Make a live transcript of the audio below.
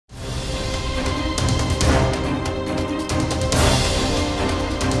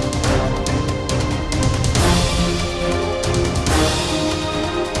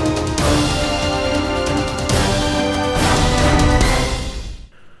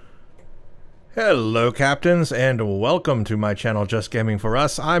Hello Captains, and welcome to my channel Just Gaming for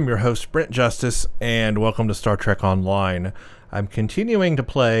Us. I'm your host Brent Justice, and welcome to Star Trek Online. I'm continuing to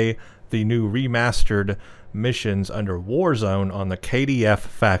play the new remastered missions under Warzone on the KDF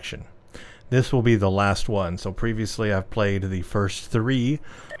Faction. This will be the last one. So previously I've played the first 3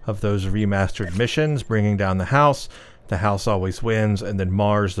 of those remastered missions, bringing down the house always wins, and then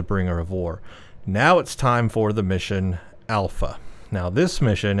Mars, the bringer of war. Now it's time for the mission Alpha. Now this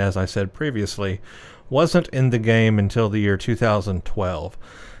mission, as I said previously, wasn't in the game until the year 2012.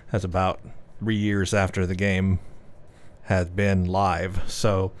 That's about 3 years after the game had been live.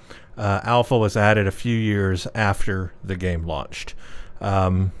 So Alpha was added a few years after the game launched.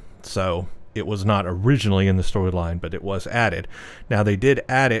 So it was not originally in the storyline, but it was added. Now they did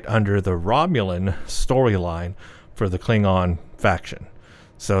add it under the Romulan storyline for the Klingon faction.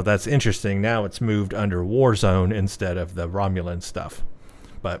 So that's interesting. Now it's moved under Warzone instead of the Romulan stuff.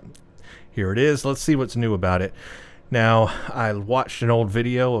 But here it is. Let's see what's new about it. Now, I watched an old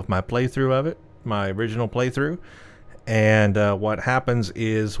video of my playthrough of it, my original playthrough. And what happens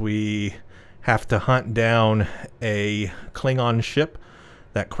is we have to hunt down a Klingon ship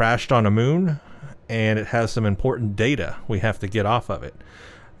that crashed on a moon. And it has some important data we have to get off of it.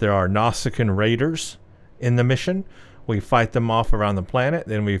 There are Nausicaan raiders in the mission. We fight them off around the planet,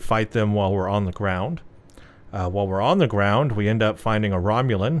 then we fight them while we're on the ground. While we're on the ground, we end up finding a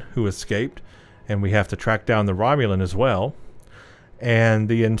Romulan who escaped, and we have to track down the Romulan as well. And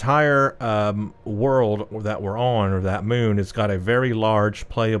the entire world that we're on, or that moon, has got a very large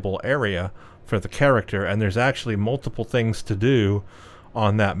playable area for the character, and there's actually multiple things to do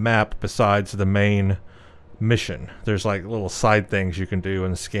on that map besides the main mission. There's like little side things you can do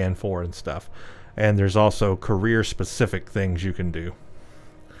and scan for and stuff. And there's also career-specific things you can do.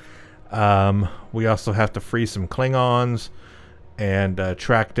 We also have to free some Klingons and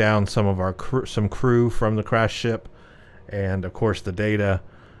track down some of our crew from the crash ship, and of course the data.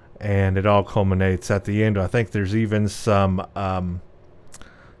 And it all culminates at the end. I think there's even some of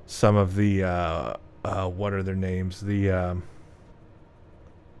the what are their names? The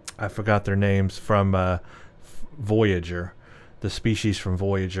I forgot their names from Voyager. The species from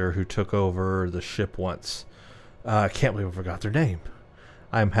Voyager who took over the ship once. I can't believe I forgot their name.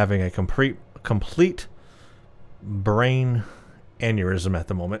 I'm having a complete brain aneurysm at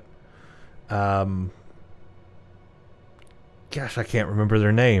the moment. Gosh, I can't remember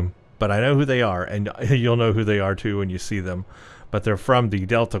their name, but I know who they are, and you'll know who they are too when you see them. But they're from the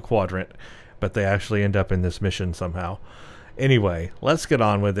Delta Quadrant, but they actually end up in this mission somehow. Anyway, let's get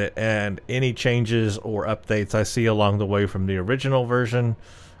on with it, and any changes or updates I see along the way from the original version,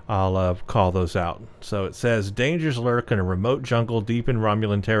 I'll call those out. So it says, dangers lurk in a remote jungle deep in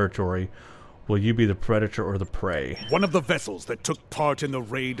Romulan territory. Will you be the predator or the prey? One of the vessels that took part in the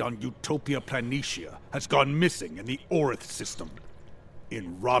raid on Utopia Planitia has gone missing in the Orith system,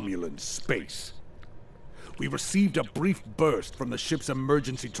 in Romulan space. We received a brief burst from the ship's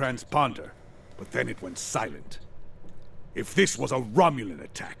emergency transponder, but then it went silent. If this was a Romulan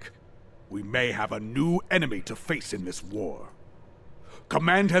attack, we may have a new enemy to face in this war.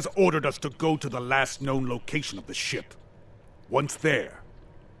 Command has ordered us to go to the last known location of the ship. Once there,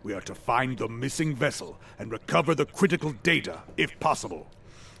 we are to find the missing vessel and recover the critical data, if possible.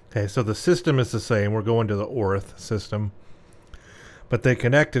 Okay, so the system is the same. We're going to the Orith system. But they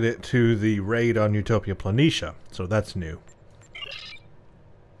connected it to the raid on Utopia Planitia, so that's new.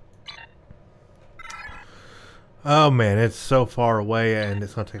 Oh man, it's so far away and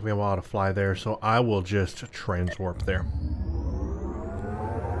it's going to take me a while to fly there, so I will just transwarp there.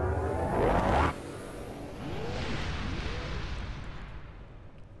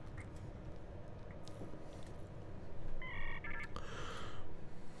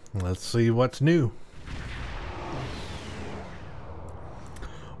 Let's see what's new.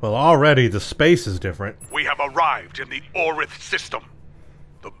 Well, already the space is different. We have arrived in the Orith system.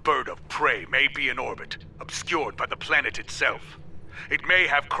 The bird of prey may be in orbit, obscured by the planet itself. It may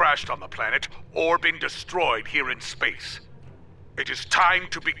have crashed on the planet, or been destroyed here in space. It is time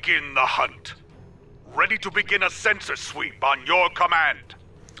to begin the hunt. Ready to begin a sensor sweep on your command.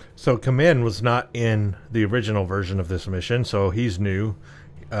 So Kamin was not in the original version of this mission, so he's new.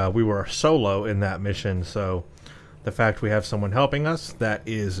 We were solo in that mission, so the fact we have someone helping us, that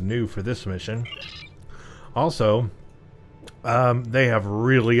is new for this mission. Also, they have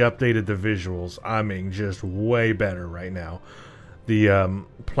really updated the visuals. I mean, just way better right now. The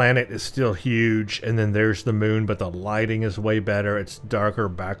planet is still huge, and then there's the moon, but the lighting is way better. It's darker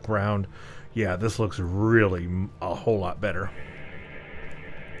background. Yeah, this looks really a whole lot better.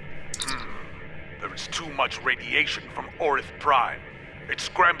 There is too much radiation from Orith Prime. It's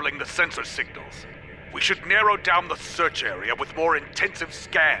scrambling the sensor signals. We should narrow down the search area with more intensive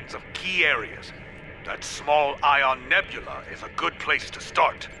scans of key areas. That small ion nebula is a good place to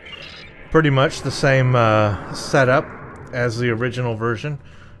start. Pretty much the same setup as the original version.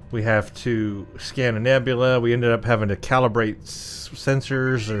 We have to scan a nebula. We ended up having to calibrate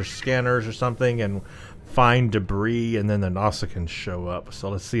sensors or scanners or something and find debris, and then the Nausicaans show up. So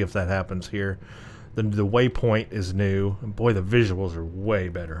let's see if that happens here. The waypoint is new. And boy, the visuals are way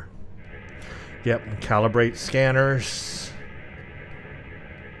better. Yep, calibrate scanners.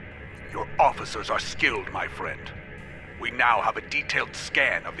 Your officers are skilled, my friend. We now have a detailed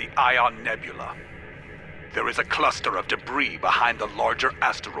scan of the Ion Nebula. There is a cluster of debris behind the larger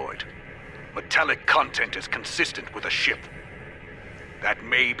asteroid. Metallic content is consistent with a ship. That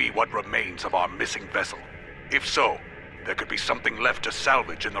may be what remains of our missing vessel. If so, there could be something left to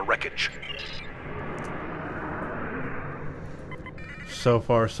salvage in the wreckage. So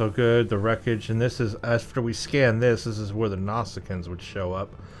far, so good. The wreckage, and this is, after we scan this is where the Nausicaans would show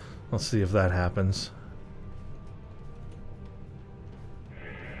up. Let's see if that happens.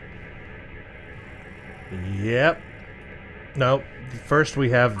 Yep. Nope. First we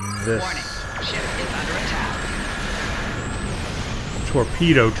have this Warning. Ship is under attack.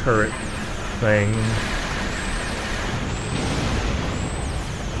 torpedo turret thing.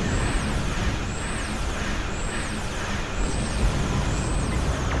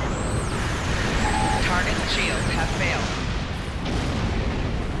 Target shields have failed.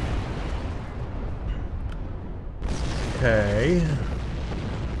 Okay.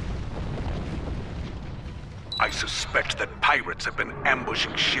 I suspect that pirates have been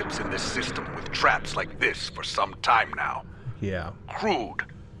ambushing ships in this system with traps like this for some time now. Yeah. Crude,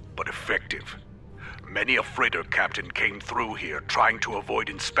 but effective. Many a freighter captain came through here trying to avoid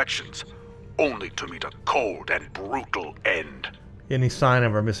inspections, only to meet a cold and brutal end. Any sign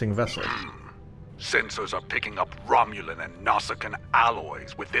of our missing vessel? Sensors are picking up Romulan and Nausicaan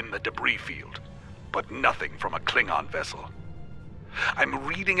alloys within the debris field, but nothing from a Klingon vessel. I'm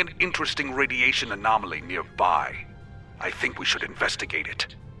reading an interesting radiation anomaly nearby. I think we should investigate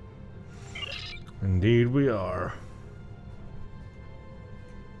it. Indeed we are.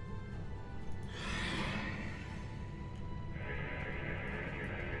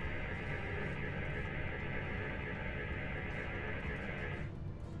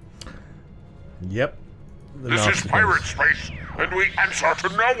 Yep. This is pirate space, and we answer to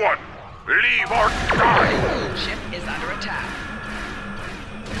no one. Leave or die! Ship is under attack.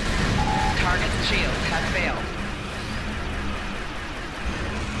 Target's shields have failed.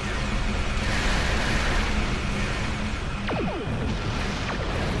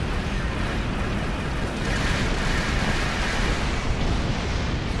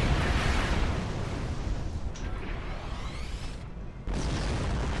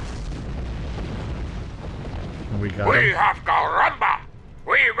 We got We him. have Garamba!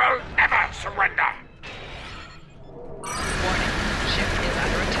 We will never surrender! Warning. Ship is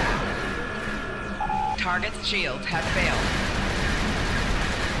under attack. Target's shields have failed.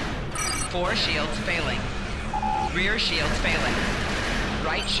 4 shields failing. Rear shields failing.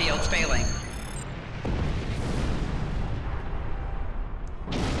 Right shields failing.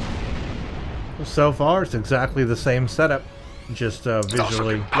 So far, it's exactly the same setup. Just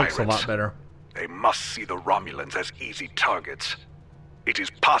visually Nausicaan looks a lot pirates. better. They must see the Romulans as easy targets. It is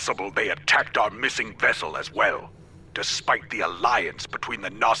possible they attacked our missing vessel as well, despite the alliance between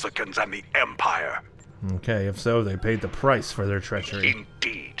the Nausicaans and the Empire. Okay, if so, they paid the price for their treachery.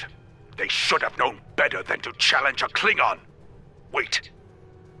 Indeed. They should have known better than to challenge a Klingon. Wait.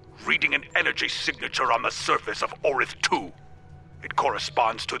 Reading an energy signature on the surface of Orith 2. It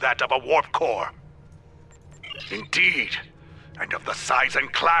corresponds to that of a warp core. Indeed. And of the size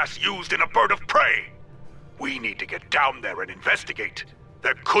and class used in a bird of prey. We need to get down there and investigate.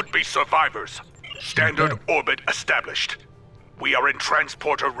 There could be survivors. Standard orbit established. We are in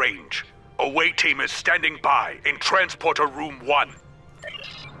transporter range. Away team is standing by in transporter room 1.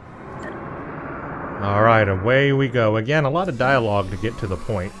 Alright, away we go. Again, a lot of dialogue to get to the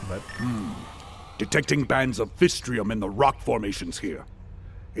point, but... Detecting bands of Vistrium in the rock formations here.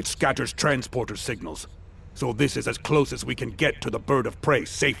 It scatters transporter signals. So this is as close as we can get to the bird of prey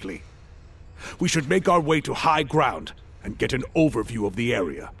safely. We should make our way to high ground and get an overview of the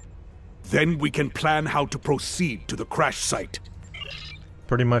area. Then we can plan how to proceed to the crash site.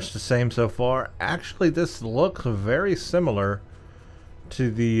 pretty much the same so far. Actually, this looks very similar to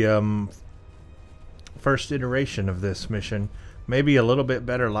the first iteration of this mission. Maybe a little bit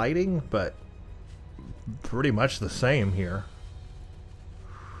better lighting, but pretty much the same here.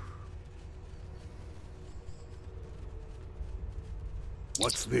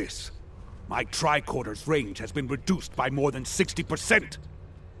 What's this? My tricorder's range has been reduced by more than 60%.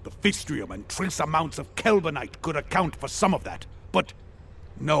 The Fistrium and trace amounts of Kelvanite could account for some of that, but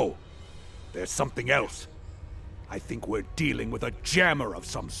no, there's something else. I think we're dealing with a jammer of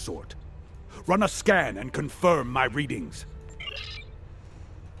some sort. Run a scan and confirm my readings.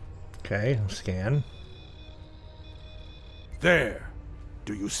 Okay, scan. There.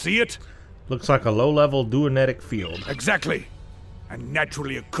 Do you see it? Looks like a low-level duonetic field. Exactly. And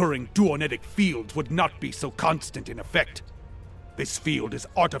naturally occurring duonetic fields would not be so constant in effect. This field is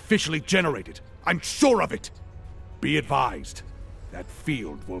artificially generated. I'm sure of it. Be advised. That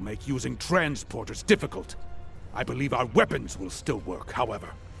field will make using transporters difficult. I believe our weapons will still work, however.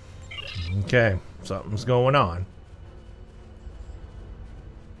 Okay, something's going on.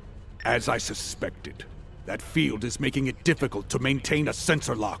 As I suspected, that field is making it difficult to maintain a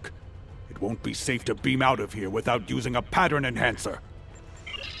sensor lock. It won't be safe to beam out of here without using a pattern enhancer.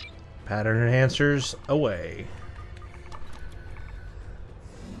 Pattern enhancers away.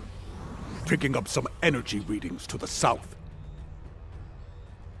 Picking up some energy readings to the south.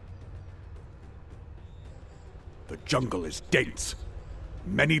 The jungle is dense.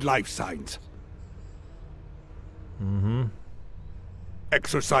 Many life signs.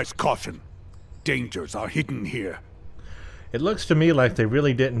 Exercise caution. Dangers are hidden here. It looks to me like they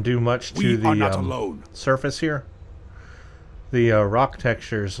really didn't do much to We are not the alone. surface here. The rock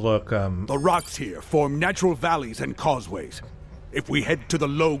textures look... The rocks here form natural valleys and causeways. If we head to the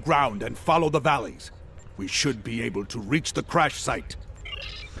low ground and follow the valleys, we should be able to reach the crash site.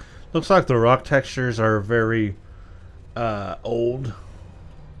 looks like the rock textures are very old.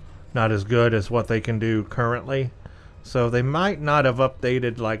 Not as good as what they can do currently. So they might not have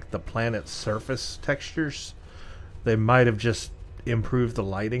updated like the planet's surface textures. They might have just improved the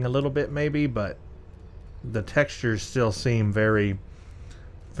lighting a little bit maybe, but the textures still seem very,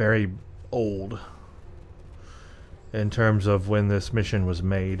 very old in terms of when this mission was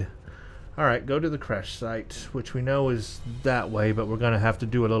made. Alright, go to the crash site, which we know is that way, but we're going to have to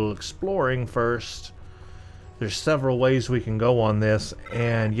do a little exploring first. There's several ways we can go on this,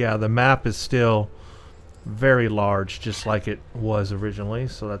 and yeah, the map is still very large, just like it was originally,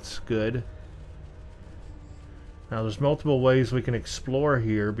 so that's good. Now there's multiple ways we can explore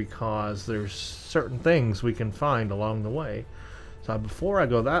here because there's certain things we can find along the way. So before I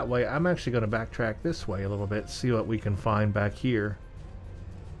go that way, I'm actually going to backtrack this way a little bit, see what we can find back here.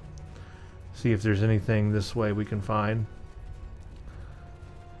 See if there's anything this way we can find.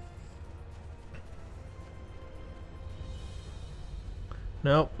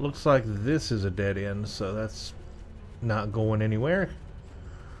 Nope, looks like this is a dead end, so that's not going anywhere.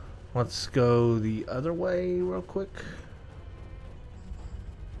 Let's go the other way real quick.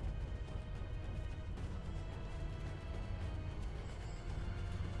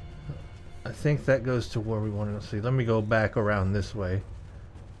 I think that goes to where we wanted to see. Let me go back around this way.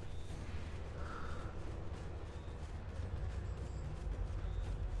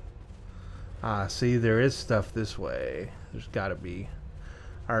 Ah, see, there is stuff this way. There's gotta be.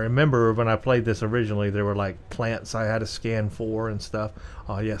 I remember when I played this originally, there were like plants I had to scan for and stuff.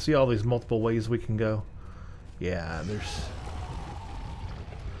 Oh yeah, see all these multiple ways we can go? Yeah, there's...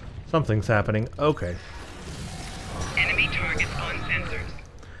 something's happening. Okay. Enemy targets on sensors.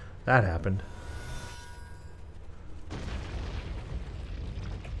 That happened.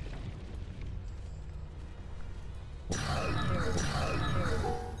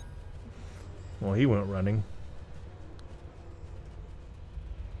 Well, he went running.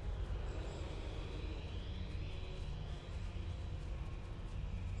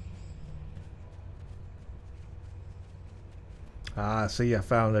 Ah, see, I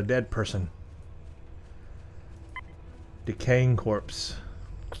found a dead person. Decaying corpse.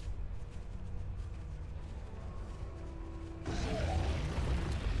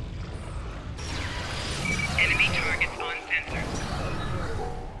 Enemy targets on sensors.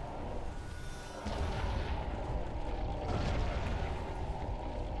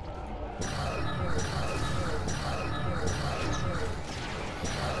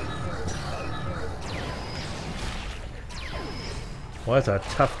 Well, that's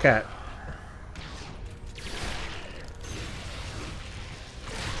a tough cat.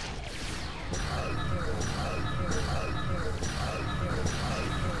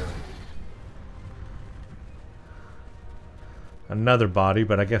 Another body,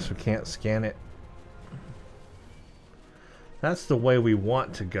 but I guess we can't scan it. That's the way we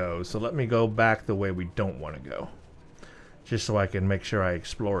want to go, so let me go back the way we don't want to go. Just so I can make sure I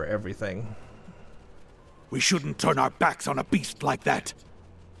explore everything. We shouldn't turn our backs on a beast like that.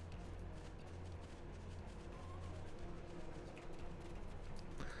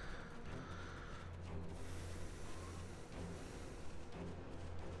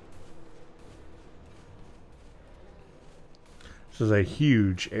 This is a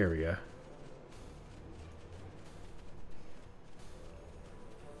huge area.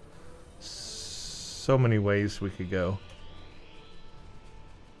 So many ways we could go.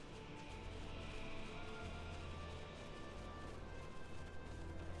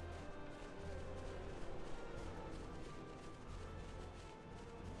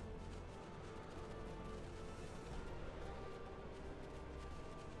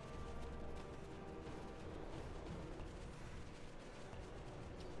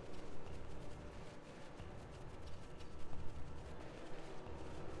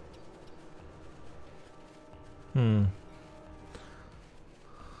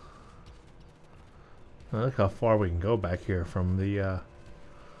 Look how far we can go back here from the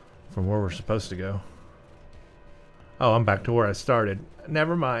from where we're supposed to go. Oh, I'm back to where I started.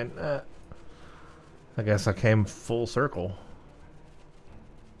 Never mind. I guess I came full circle.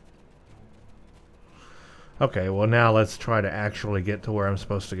 Okay, well now let's try to actually get to where I'm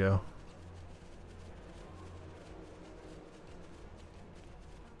supposed to go.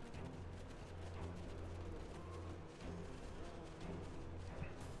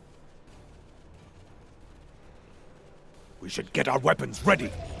 We should get our weapons ready.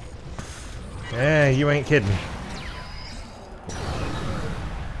 Yeah, you ain't kidding.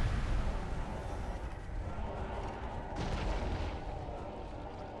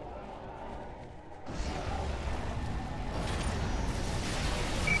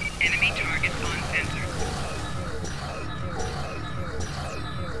 Enemy targets on sensor.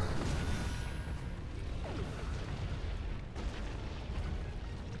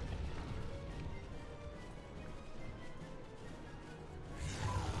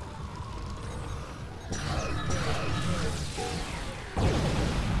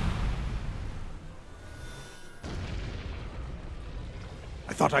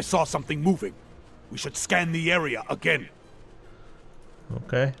 I thought I saw something moving. We should scan the area again.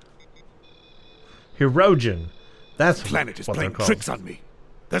 Okay. Hirogen. That's The planet is what they're playing called. tricks on me.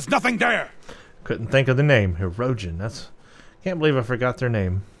 There's nothing there. Couldn't think of the name. Hirogen. That's... Can't believe I forgot their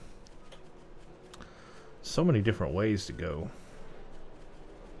name. So many different ways to go.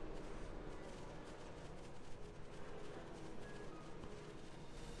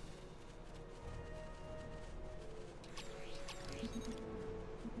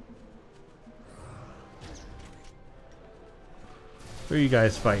 Who are you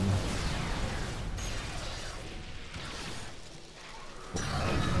guys fighting?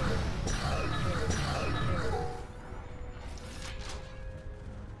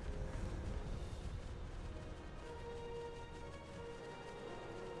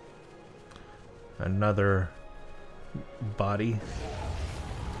 Another body.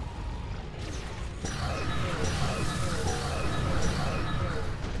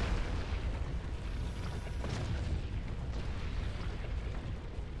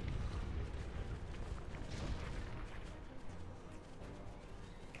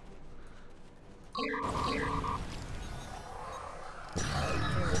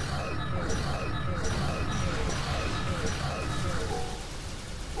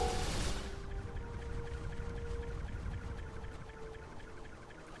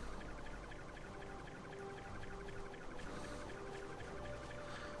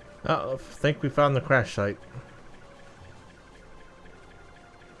 I think we found the crash site.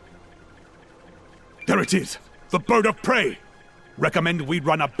 There it is. The bird of prey. Recommend we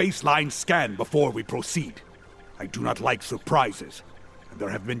run a baseline scan before we proceed. I do not like surprises, and there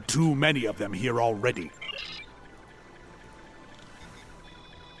have been too many of them here already.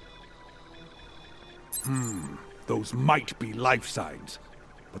 Those might be life signs,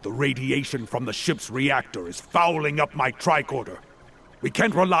 but the radiation from the ship's reactor is fouling up my tricorder. We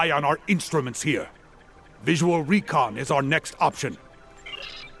can't rely on our instruments here. Visual recon is our next option.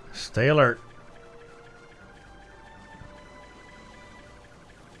 Stay alert.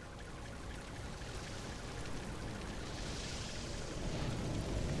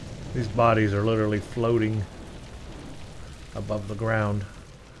 These bodies are literally floating above the ground.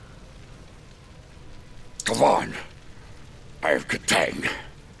 Klingon, I am Katang,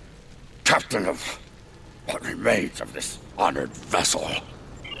 captain of what remains of this honored vessel.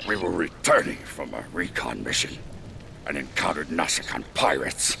 We were returning from a recon mission and encountered Nausicaan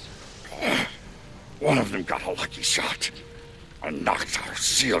pirates. One of them got a lucky shot and knocked our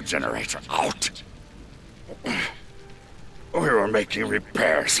shield generator out. We were making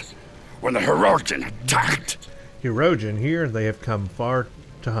repairs when the Hirogen attacked. Hirogen, here they have come far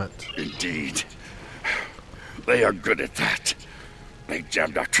to hunt. Indeed. They are good at that. They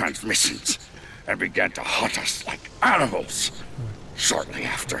jammed our transmissions and began to hunt us like animals. Shortly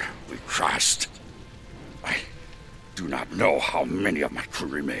after, we crashed. do not know how many of my crew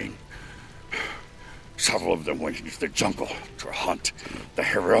remain. Several of them went into the jungle to hunt the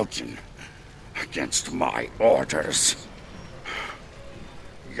Hirogen against my orders.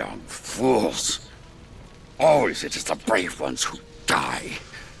 Young fools. Always it is the brave ones who die.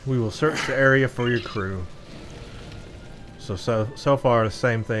 We will search the area for your crew. So far, the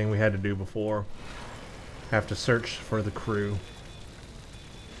same thing we had to do before. Have to search for the crew.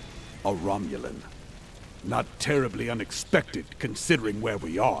 A Romulan. Not terribly unexpected, considering where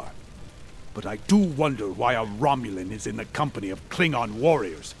we are. But I do wonder why a Romulan is in the company of Klingon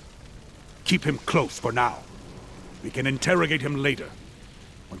warriors. Keep him close for now. We can interrogate him later,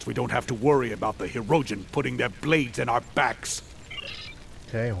 once we don't have to worry about the Hirogen putting their blades in our backs.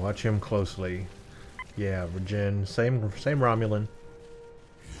 Okay, watch him closely. Yeah, Regen, same Romulan.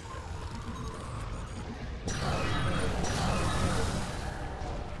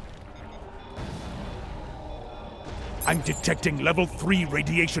 I'm detecting level 3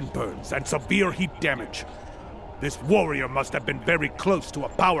 radiation burns and severe heat damage. This warrior must have been very close to a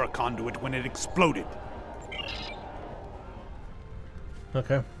power conduit when it exploded.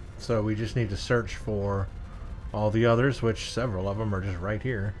 Okay, so we just need to search for all the others, which several of them are just right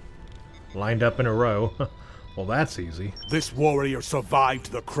here. Lined up in a row. Well, that's easy. This warrior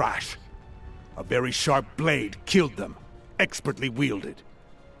survived the crash. A very sharp blade killed them, expertly wielded.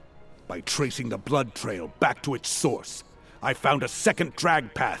 By tracing the blood trail back to its source, I found a second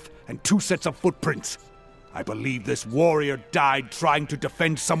drag path and 2 sets of footprints. I believe this warrior died trying to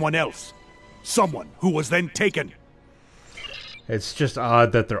defend someone else. Someone who was then taken. It's just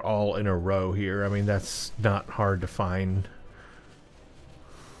odd that they're all in a row here. I mean, that's not hard to find.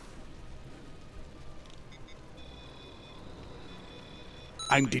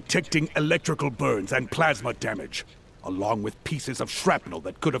 I'm detecting electrical burns and plasma damage, along with pieces of shrapnel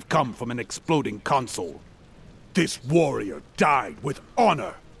that could have come from an exploding console. This warrior died with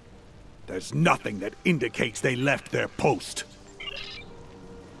honor. There's nothing that indicates they left their post.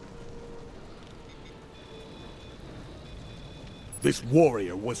 This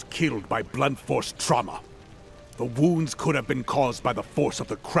warrior was killed by blunt force trauma. The wounds could have been caused by the force of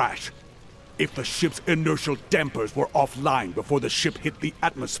the crash. If the ship's inertial dampers were offline before the ship hit the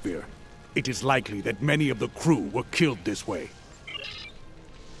atmosphere, it is likely that many of the crew were killed this way.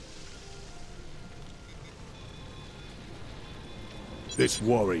 This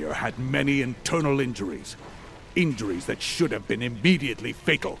warrior had many internal injuries. Injuries that should have been immediately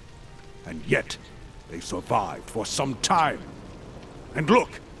fatal. And yet, they survived for some time. And look!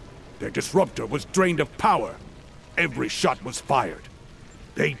 Their disruptor was drained of power. Every shot was fired.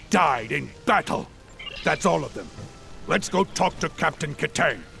 They died in battle. That's all of them. Let's go talk to Captain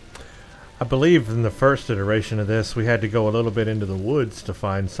Katang. I believe in the first iteration of this, we had to go a little bit into the woods to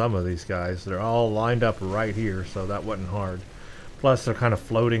find some of these guys. They're all lined up right here, so that wasn't hard. Plus, they're kind of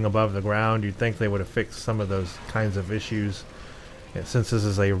floating above the ground. You'd think they would have fixed some of those kinds of issues. And since this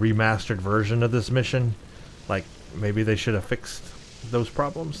is a remastered version of this mission, like, maybe they should have fixed those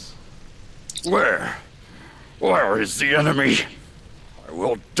problems. Where is the enemy? I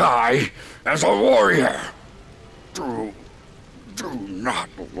will die as a warrior. Do not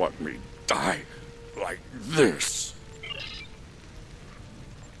let me die like this.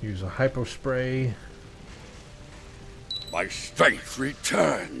 Use a hypo spray. My strength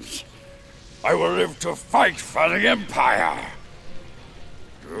returns. I will live to fight for the Empire.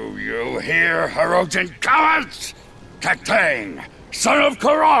 Do you hear, Hirogen cowards? Katang, son of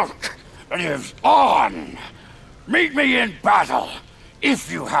Karok, lives on. Meet me in battle,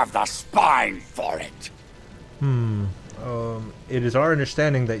 if you have the spine for it. It is our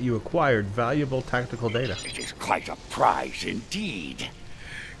understanding that you acquired valuable tactical data. It is quite a prize indeed.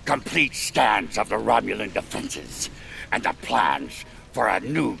 Complete scans of the Romulan defenses, and the plans for a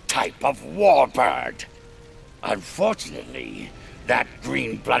new type of warbird. Unfortunately, that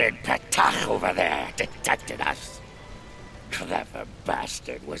green-blooded Petach over there detected us. Clever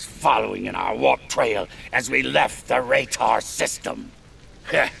bastard was following in our warp trail as we left the Ratar system.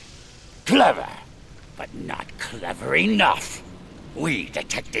 Heh. Clever, but not clever enough. We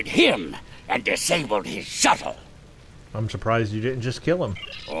detected him and disabled his shuttle. I'm surprised you didn't just kill him.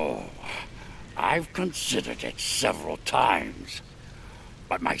 Oh, I've considered it several times.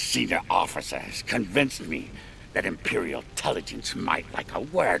 But my senior officer has convinced me that Imperial intelligence might like a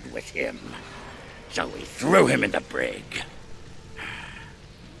word with him. So we threw him in the brig.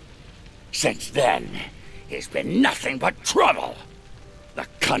 Since then, he's been nothing but trouble. The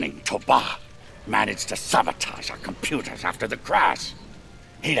cunning Toba managed to sabotage our computers after the crash.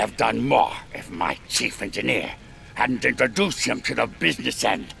 He'd have done more if my chief engineer hadn't introduced him to the business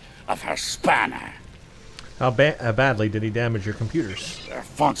end of her spanner. How badly did he damage your computers? They're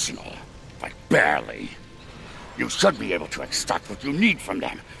functional, but barely. You should be able to extract what you need from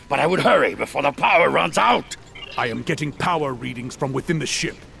them, but I would hurry before the power runs out. I am getting power readings from within the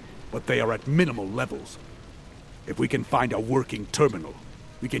ship, but they are at minimal levels. If we can find a working terminal,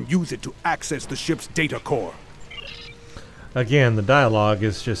 we can use it to access the ship's data core. Again, the dialogue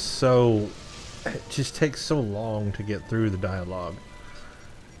is just so... It just takes so long to get through the dialogue.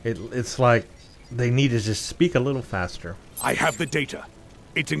 It's like they need to just speak a little faster. I have the data.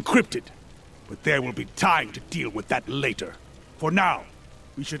 It's encrypted. But there will be time to deal with that later. For now,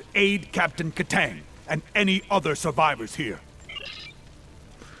 we should aid Captain Katang and any other survivors here.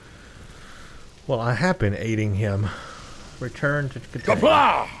 Well, I have been aiding him. Return to Katang.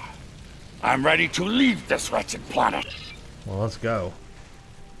 Kapla! I'm ready to leave this wretched planet. Well, let's go.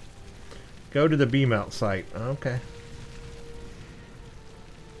 Go to the beam out site. Okay.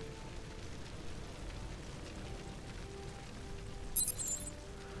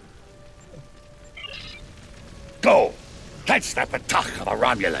 Go! Catch that Patak of a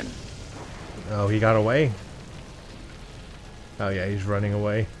Romulan! Oh, he got away? Oh yeah, he's running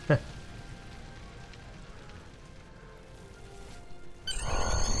away.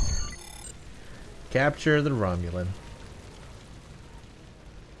 Capture the Romulan.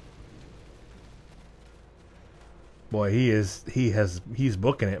 Boy, he's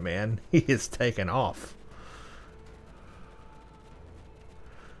booking it, man. He is taking off.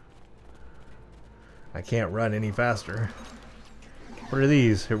 I can't run any faster. What are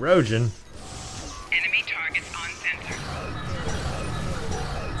these? Erosion? Enemy targets on center.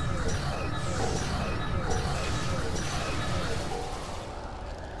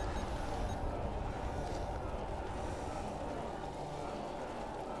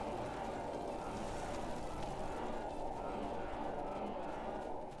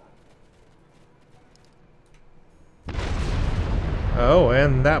 Oh,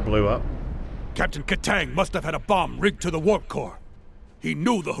 and that blew up. Captain Katang must have had a bomb rigged to the warp core. He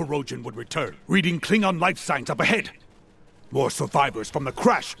knew the Hirogen would return, reading Klingon life signs up ahead. More survivors from the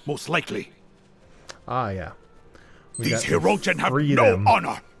crash, most likely. Ah, yeah. These Hirogen have no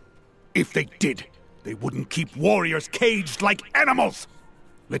honor. If they did, they wouldn't keep warriors caged like animals.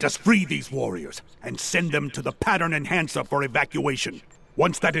 Let us free these warriors and send them to the pattern enhancer for evacuation.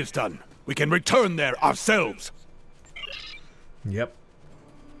 Once that is done, we can return there ourselves. Yep.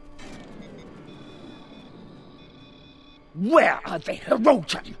 Where are the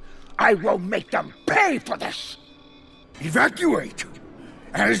Hirogen? I will make them pay for this! Evacuate!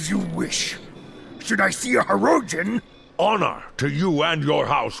 As you wish. Should I see a Hirogen? Honor to you and your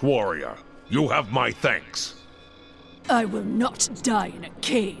house, warrior. You have my thanks. I will not die in a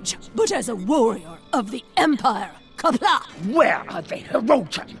cage, but as a warrior of the Empire. Kapla! Where are the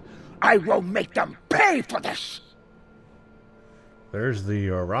Hirogen? I will make them pay for this! There's the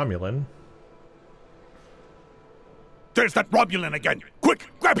Romulan. There's that Romulan again! Quick,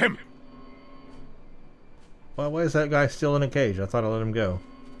 grab him! Well, why is that guy still in a cage? I thought I let him go.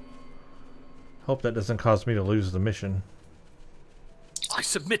 Hope that doesn't cause me to lose the mission. I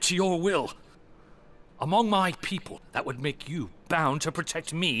submit to your will. Among my people, that would make you bound to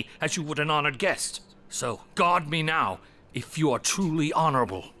protect me as you would an honored guest. So, guard me now, if you are truly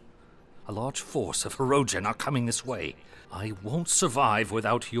honorable. A large force of Hirogen are coming this way. I won't survive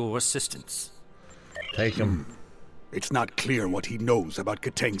without your assistance. Take him. It's not clear what he knows about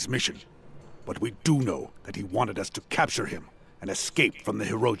Katang's mission, but we do know that he wanted us to capture him and escape from the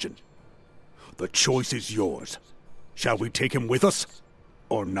Hirogen. The choice is yours. Shall we take him with us,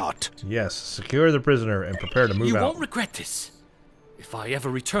 or not? Yes, secure the prisoner and prepare to move You out. won't regret this. If I ever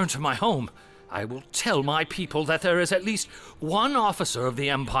return to my home, I will tell my people that there is at least one officer of the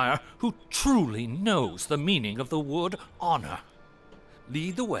Empire who truly knows the meaning of the word honor.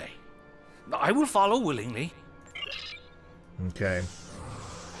 Lead the way. I will follow willingly. Okay.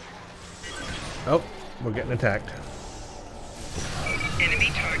 Oh, we're getting attacked. Enemy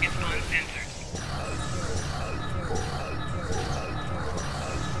targets on center.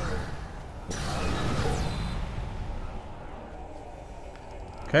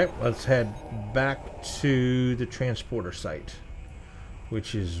 Okay, let's head back to the transporter site,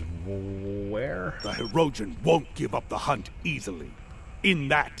 which is where? The Hirogen won't give up the hunt easily. In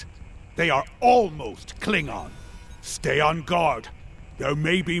that, they are almost Klingon. Stay on guard. There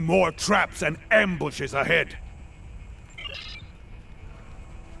may be more traps and ambushes ahead.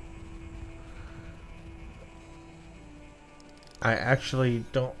 I actually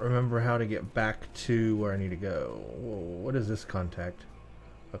don't remember how to get back to where I need to go. Whoa, what is this contact?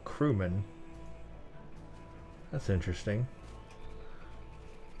 A crewman. That's interesting.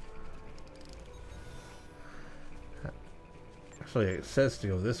 Actually, it says to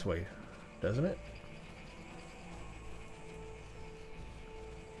go this way, doesn't it?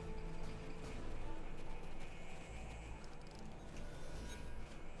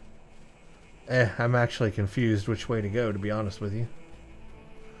 I'm actually confused which way to go, to be honest with you.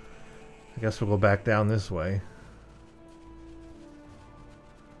 I guess we'll go back down this way.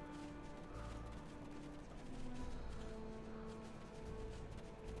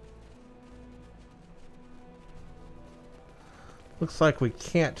 Looks like we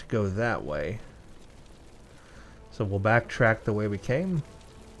can't go that way. So we'll backtrack the way we came.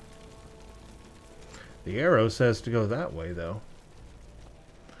 The arrow says to go that way, though.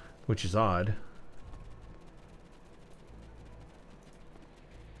 Which is odd.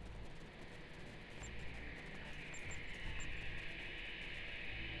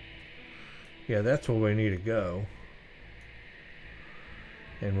 Yeah, that's where we need to go.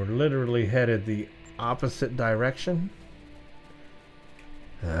 And we're literally headed the opposite direction.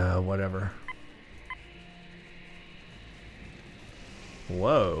 Whatever.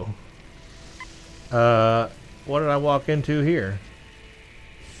 Whoa. What did I walk into here?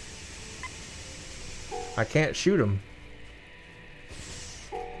 I can't shoot him.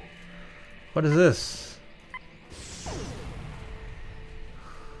 What is this?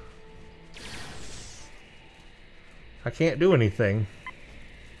 I can't do anything.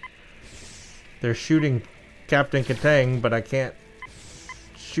 They're shooting Captain Katang, but I can't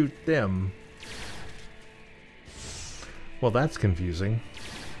shoot them. Well, that's confusing.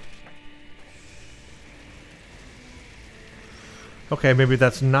 Okay, maybe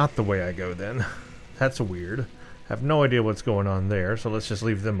that's not the way I go then. That's weird. I have no idea what's going on there, so let's just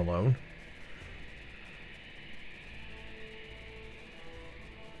leave them alone.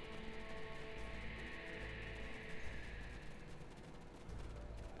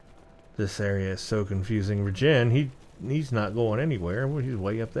 This area is so confusing. Regen, he's not going anywhere. He's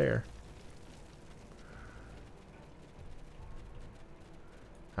way up there.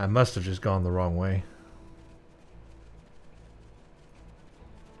 I must have just gone the wrong way.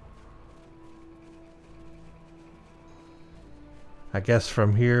 I guess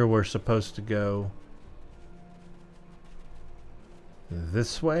from here we're supposed to go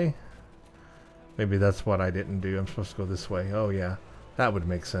this way? Maybe that's what I didn't do. I'm supposed to go this way. Oh yeah, that would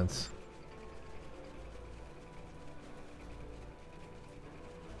make sense.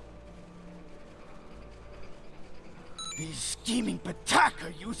 These scheming Patak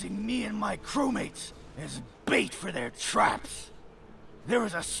are using me and my crewmates as bait for their traps. There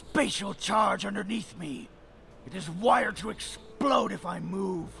is a spatial charge underneath me. It is wired to explode if I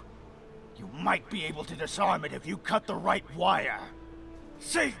move. You might be able to disarm it if you cut the right wire.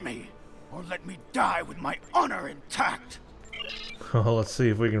 Save me, or let me die with my honor intact. Well, let's see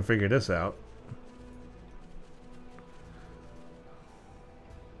if we can figure this out.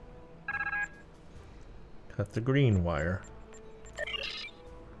 Cut the green wire.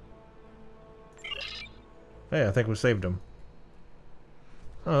 Hey, I think we saved him.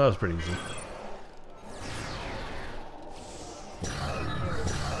 Oh, that was pretty easy.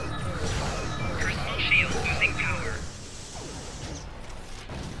 Personal shield losing power.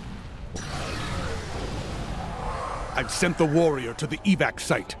 I've sent the warrior to the evac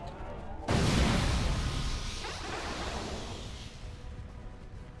site.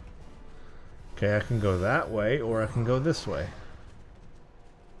 Okay, I can go that way, or I can go this way.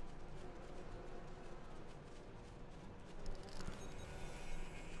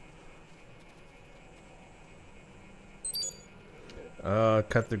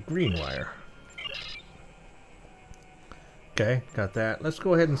 Cut the green wire. Okay, got that. Let's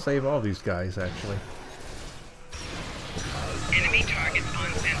go ahead and save all these guys, actually. Enemy targets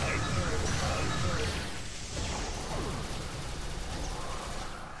on sensor.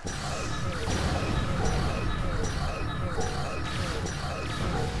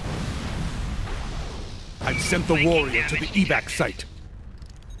 I've sent the warrior to the evac site.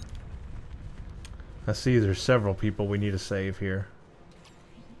 I see there's several people we need to save here.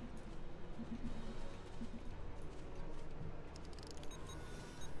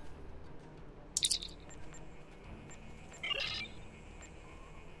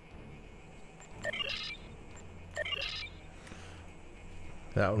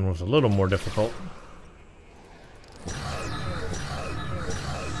 That one was a little more difficult.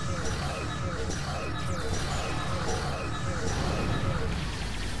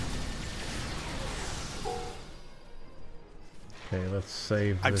 Okay, let's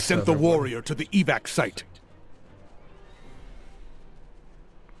save this. I've sent the warrior to the evac site.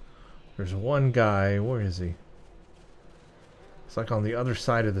 There's one guy. Where is he? It's like on the other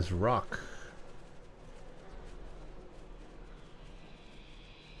side of this rock.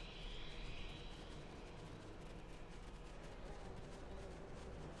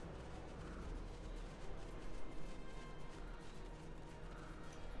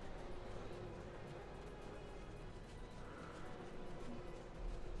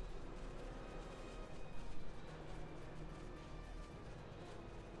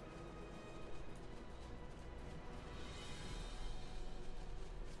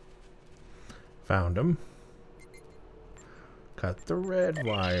 Found him. Cut the red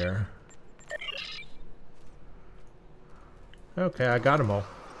wire. Okay, I got them all.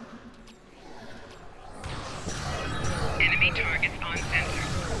 Enemy targets on sensor.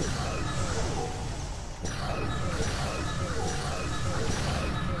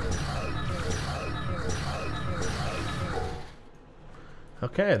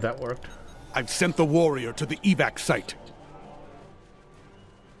 Okay, that worked. I've sent the warrior to the evac site.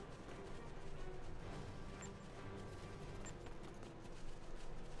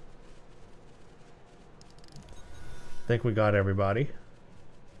 Think we got everybody.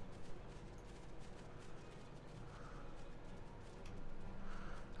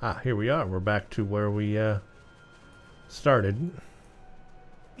 Ah, here we are. We're back to where we started.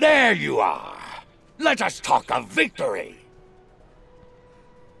 There you are. Let us talk of victory.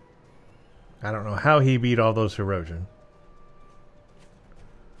 I don't know how he beat all those Herosian.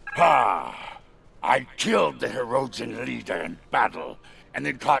 Ah, I killed the Herosian leader in battle, and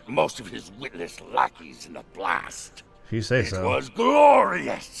then caught most of his witless lackeys in the blast. If you say so. It was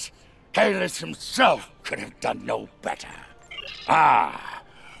glorious. Kalis himself could have done no better. Ah,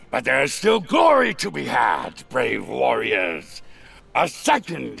 but there is still glory to be had, brave warriors. A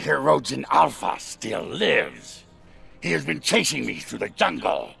second Herosian Alpha still lives. He has been chasing me through the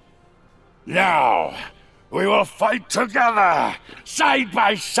jungle. Now, we will fight together, side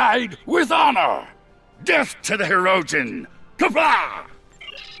by side, with honor. Death to the Herosian. Kapla!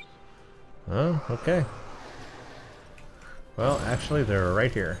 Oh, okay. Well, actually, they're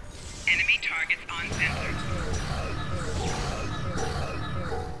right here. Enemy targets on sensor.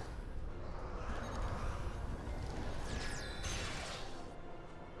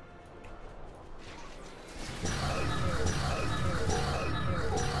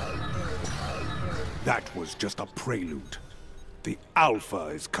 That was just a prelude. The Alpha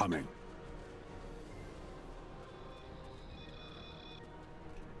is coming.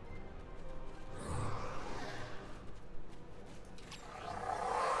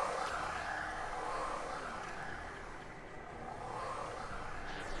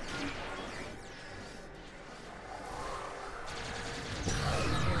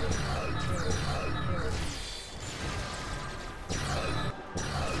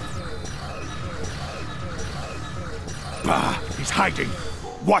 Bah! He's hiding!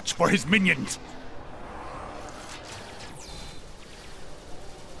 Watch for his minions!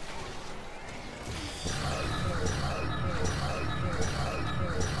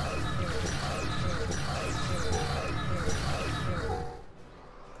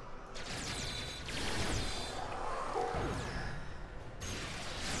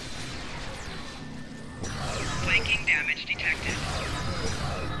 Flanking damage detected.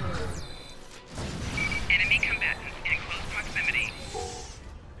 Enemy combatants in close proximity.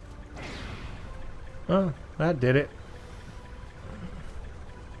 Oh, that did it.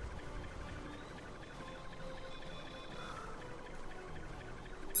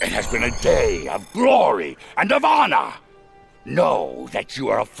 It has been a day of glory and of honor. Know that you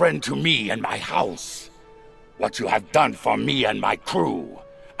are a friend to me and my house. What you have done for me and my crew,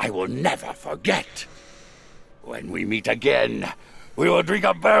 I will never forget. When we meet again, we will drink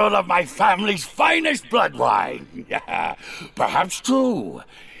a barrel of my family's finest blood wine. Perhaps two,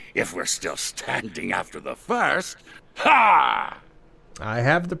 if we're still standing after the first. Ha! I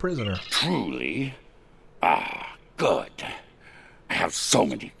have the prisoner. Truly? Ah, good. I have so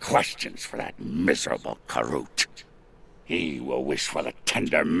many questions for that miserable Karut. He will wish for the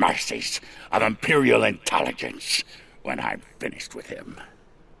tender mercies of Imperial intelligence when I'm finished with him.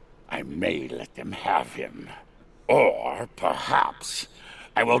 I may let them have him. Or, perhaps,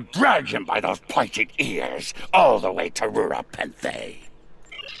 I will drag him by those pointed ears all the way to Rura Penthe.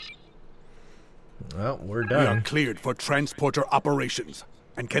 Well, we're We are done. cleared for transporter operations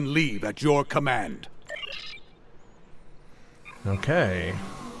and can leave at your command. Okay.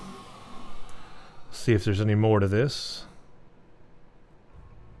 See if there's any more to this.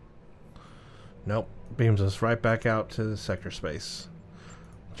 Nope. Beams us right back out to the sector space.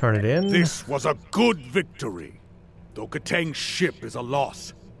 Turn it in. This was a good victory. Though Katang's ship is a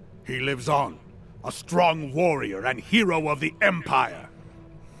loss, he lives on, a strong warrior and hero of the Empire.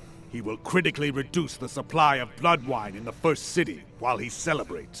 He will critically reduce the supply of blood wine in the first city while he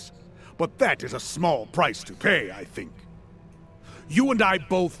celebrates. But that is a small price to pay, I think. You and I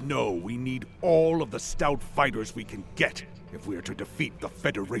both know we need all of the stout fighters we can get if we are to defeat the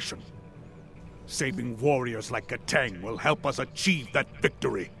Federation. Saving warriors like Katang will help us achieve that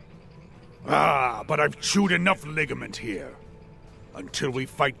victory. Ah, but I've chewed enough ligament here. Until we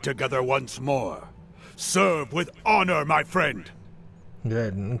fight together once more. Serve with honor, my friend.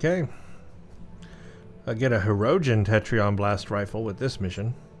 Good. Okay. get a Hirogen Tetrion blast rifle with this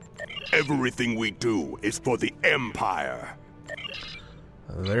mission. Everything we do is for the Empire.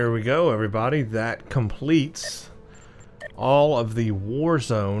 There we go, everybody. That completes all of the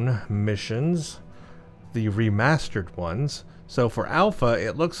Warzone missions, the remastered ones. So for Alpha,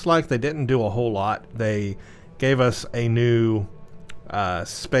 it looks like they didn't do a whole lot. They gave us a new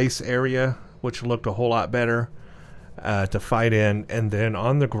space area, which looked a whole lot better to fight in. And then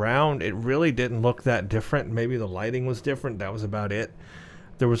on the ground, it really didn't look that different. Maybe the lighting was different. That was about it.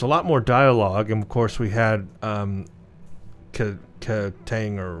 There was a lot more dialogue, and of course we had Katang,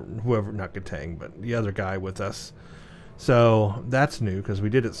 or whoever, not Katang, but the other guy with us. So that's new, because we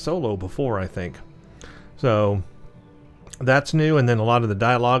did it solo before, I think. So that's new, and then a lot of the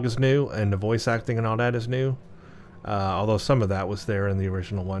dialogue is new, and the voice acting and all that is new. Although some of that was there in the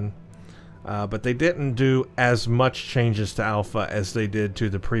original one. But they didn't do as much changes to Alpha as they did to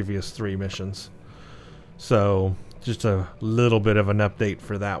the previous 3 missions. So just a little bit of an update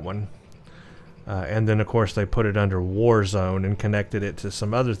for that one. And then, of course, they put it under Warzone and connected it to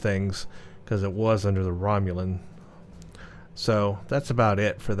some other things because it was under the Romulan. So that's about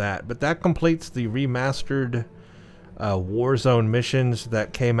it for that. But that completes the remastered Warzone missions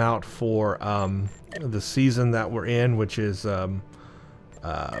that came out for the season that we're in, which is the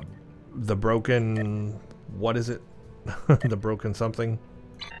Broken... what is it? The Broken something?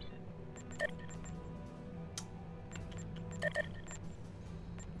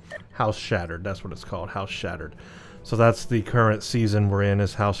 House Shattered, that's what it's called, House Shattered. So that's the current season we're in,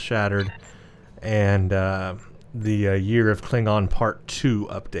 is House Shattered, and the Year of Klingon Part 2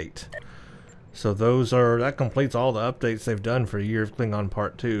 update. So that completes all the updates they've done for Year of Klingon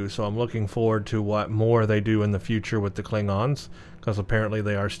Part 2, so I'm looking forward to what more they do in the future with the Klingons, because apparently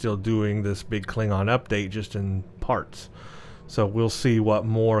they are still doing this big Klingon update just in parts. So we'll see what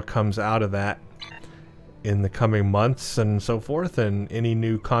more comes out of that in the coming months and so forth, and any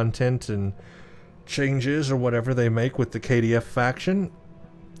new content and changes or whatever they make with the KDF faction.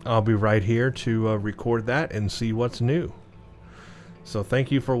 I'll be right here to record that and see what's new. So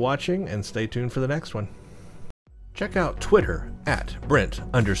thank you for watching, and stay tuned for the next one. Check out Twitter at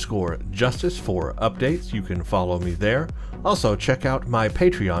Brent_Justice for updates. You can follow me there. Also, check out my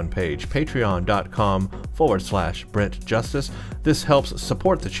Patreon page, patreon.com/Brent Justice. This helps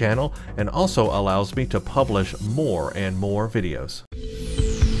support the channel and also allows me to publish more and more videos.